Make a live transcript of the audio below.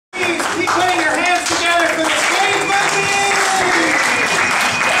Keep putting your hands together for the Stage Monkey!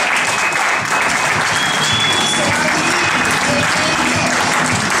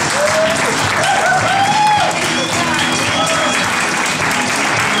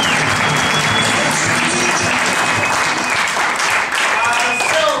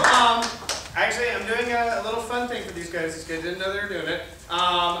 Actually, I'm doing a little fun thing for these guys. These guys didn't know they were doing it.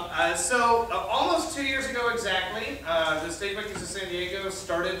 Almost 2 years ago exactly, the Stage Monkeys of San Diego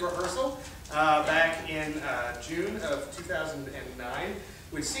started rehearsal back in June of 2009,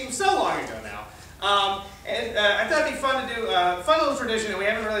 which seems so long ago now. I thought it'd be fun to do a fun little tradition that we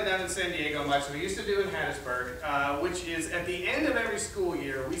haven't really done in San Diego much. We used to do in Hattiesburg, which is at the end of every school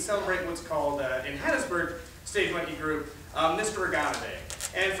year, we celebrate what's called, in Hattiesburg Stage Monkey Group, Mr. Agana Day.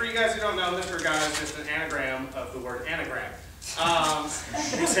 And for you guys who don't know, Mr. Agana is just an anagram of the word anagram.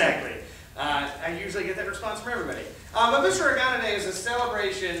 Exactly. I usually get that response from everybody. But Mr. Agana Day is a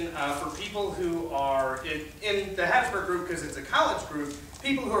celebration for people who are in the Hattiesburg group, because it's a college group,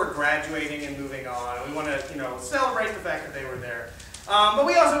 people who are graduating and moving on. And we want to, celebrate the fact that they were there. But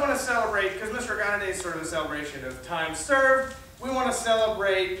we also want to celebrate, because Mr. Agana Day is sort of a celebration of time served, we want to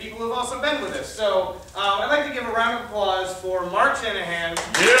celebrate people who've also been with us. So I'd like to give a round of applause for Marc Shanahan.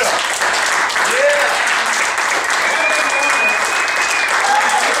 Yeah.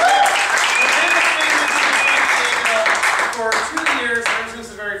 For 2 years, ever since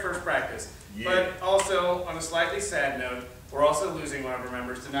the very first practice. Yeah. But also, on a slightly sad note, we're also losing one of our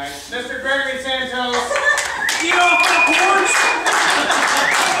members tonight, Mr. Greg Santos. You know, of course!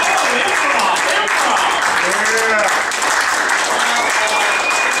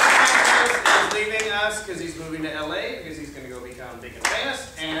 Is leaving us because he's moving to LA, because he's going to go become big and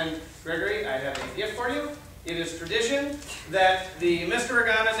famous. And Gregory, I have a gift for you. It is tradition that the Mr.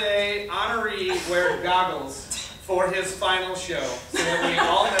 Agana Day honoree wear goggles for his final show, so that we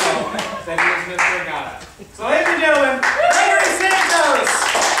all know that he is Mr. Agana. So ladies and gentlemen, Greg Santos!